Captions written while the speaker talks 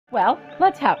Well,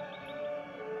 let's have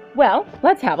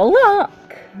a look.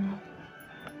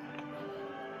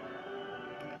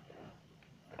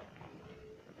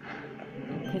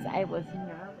 Because I was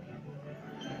nervous.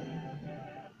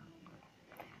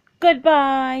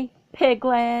 Goodbye,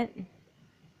 Piglet.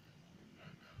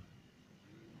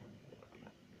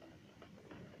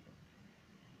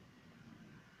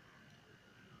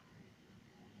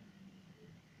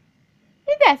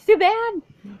 That's too bad.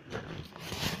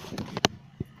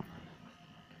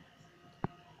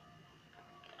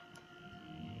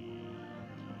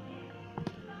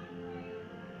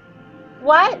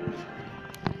 What?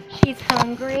 She's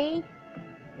hungry?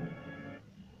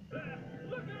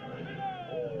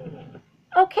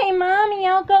 Okay, Mommy,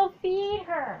 I'll go feed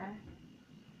her.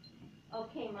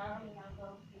 Okay, Mommy, I'll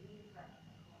go feed her.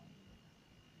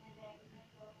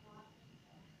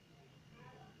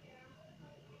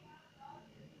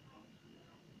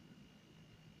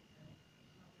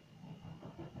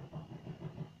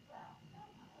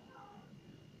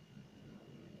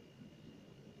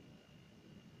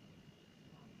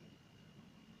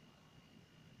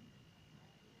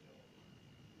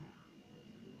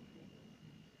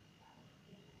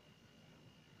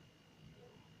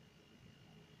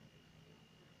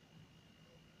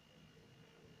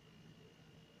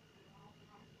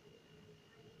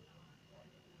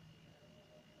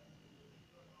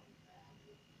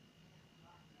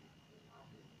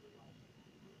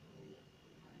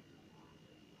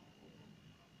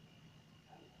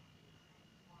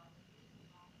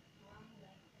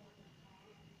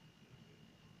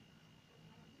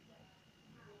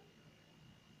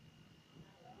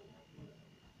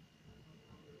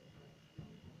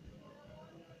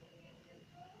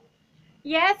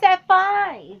 Yes, at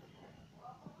 5.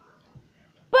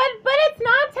 But it's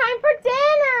not time for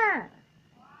dinner.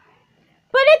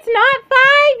 But it's not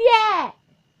 5 yet.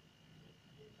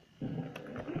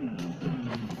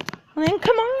 Well, then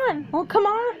come on. Well, come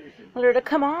on. Let her to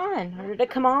come on. Let her to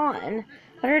come on.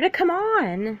 Let her to come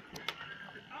on.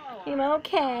 I'm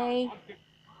okay.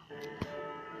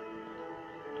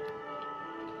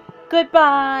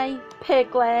 Goodbye,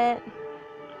 Piglet.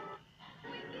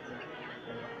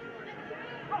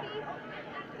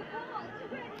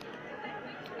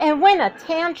 And when a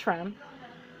tantrum.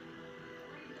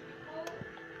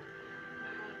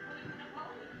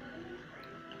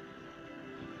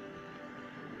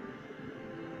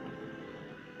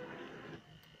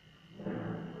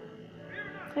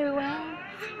 Who else?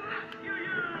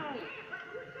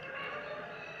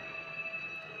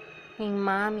 Hey,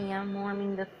 Mommy, I'm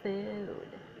warming the food.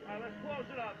 Let's close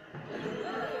it up.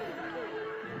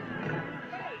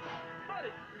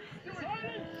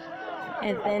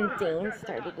 And then Dane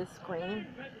started to scream.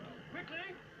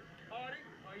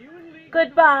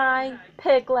 Goodbye,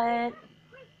 Piglet.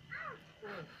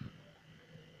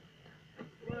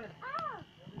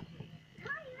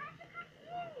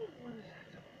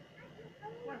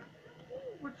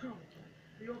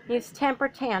 He's temper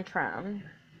tantrum.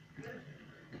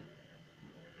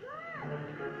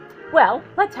 Well,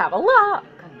 let's have a look.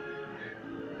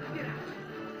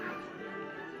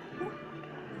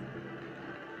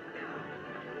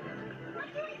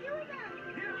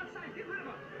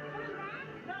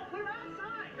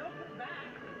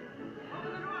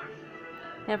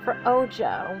 And for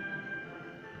Ojo.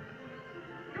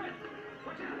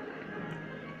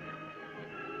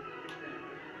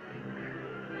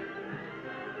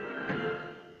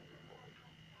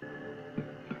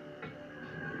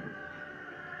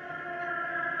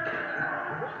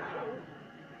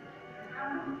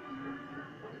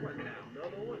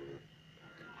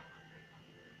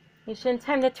 You shouldn't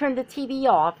time to turn the TV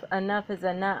off. Enough is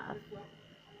enough.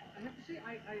 I have to say,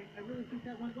 I really think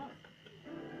that went well.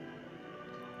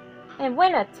 And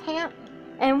when a tantrum,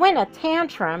 and when a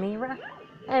tantrum,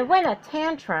 and when a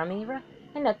tantrum,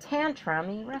 and a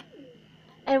tantrum,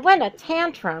 and when a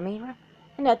tantrum,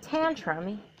 and a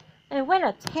tantrum, and when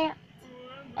a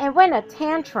and when a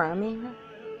tantrum,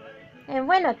 and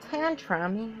when a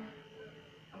tantrum,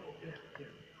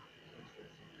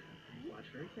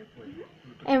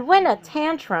 and when a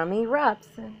tantrum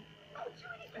erupts.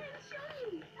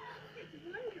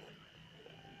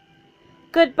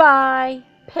 Goodbye,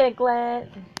 Piglet.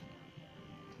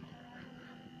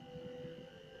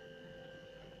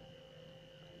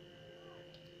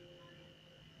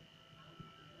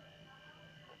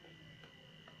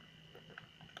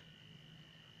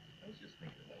 I was just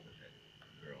thinking about what that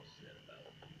girl said about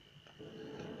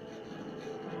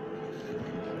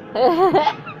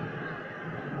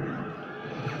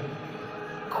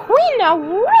Queen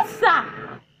Arissa!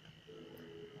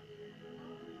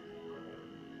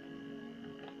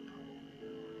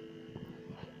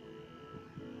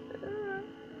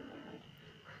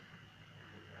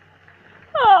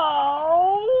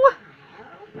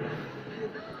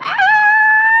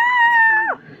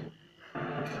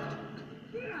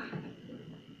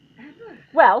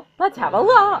 Well, let's have a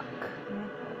look.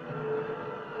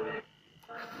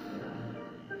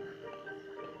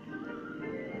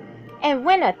 And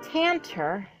when a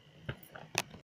tanter